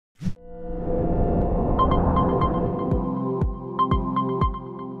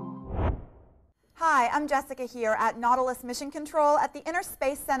I'm Jessica here at Nautilus Mission Control at the Inner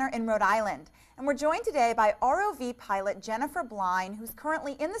Space Center in Rhode Island. And we're joined today by ROV Pilot Jennifer Bline, who's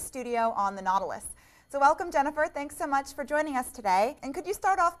currently in the studio on the Nautilus. So welcome, Jennifer. Thanks so much for joining us today. And could you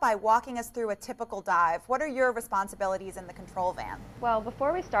start off by walking us through a typical dive? What are your responsibilities in the control van? Well,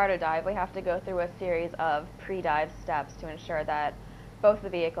 before we start a dive, we have to go through a series of pre-dive steps to ensure that both the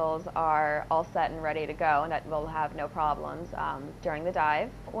vehicles are all set and ready to go and that we'll have no problems during the dive.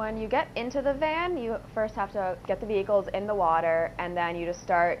 When you get into the van, you first have to get the vehicles in the water, and then you just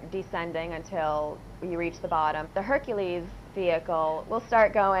start descending until you reach the bottom. The Hercules vehicle will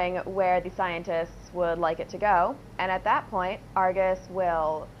start going where the scientists would like it to go, and at that point Argus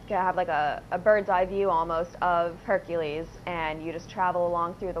will have like a bird's eye view almost of Hercules, and you just travel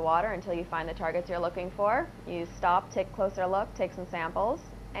along through the water until you find the targets you're looking for. You stop, take a closer look, take some samples,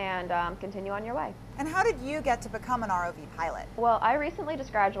 and continue on your way. And how did you get to become an ROV pilot? Well, I recently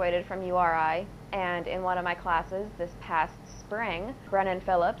just graduated from URI, and in one of my classes this past spring, Brennan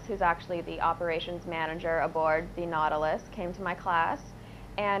Phillips, who's actually the operations manager aboard the Nautilus, came to my class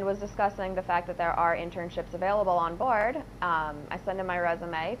and was discussing the fact that there are internships available on board. I sent in my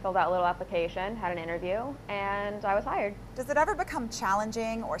resume, filled out a little application, had an interview, and I was hired. Does it ever become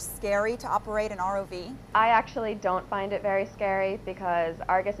challenging or scary to operate an ROV? I actually don't find it very scary because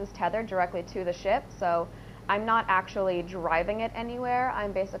Argus is tethered directly to the ship, so I'm not actually driving it anywhere.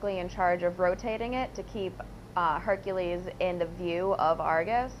 I'm basically in charge of rotating it to keep Hercules in the view of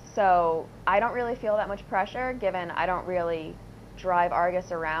Argus. So I don't really feel that much pressure, given I don't really drive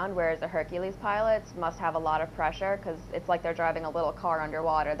Argus around, whereas the Hercules pilots must have a lot of pressure because it's like they're driving a little car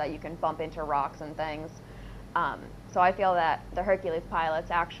underwater that you can bump into rocks and things. So I feel that the Hercules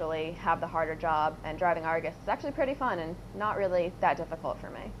pilots actually have the harder job, and driving Argus is actually pretty fun and not really that difficult for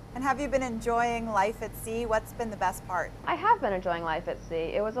me. And have you been enjoying life at sea? What's been the best part? I have been enjoying life at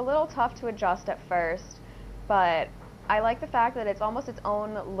sea. It was a little tough to adjust at first, but I like the fact that it's almost its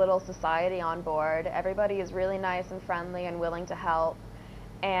own little society on board. Everybody is really nice and friendly and willing to help,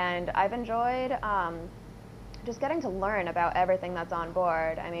 and I've enjoyed just getting to learn about everything that's on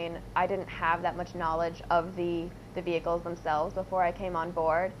board. I mean, I didn't have that much knowledge of the vehicles themselves before I came on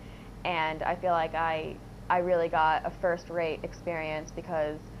board, and I feel like I really got a first-rate experience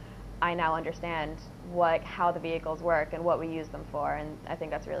because I now understand how the vehicles work and what we use them for, and I think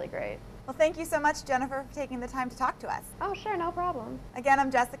that's really great. Well, thank you so much, Jennifer, for taking the time to talk to us. Oh, sure, no problem. Again, I'm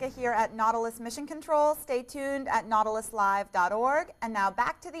Jessica here at Nautilus Mission Control. Stay tuned at nautiluslive.org. And now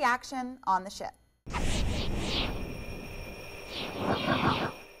back to the action on the ship.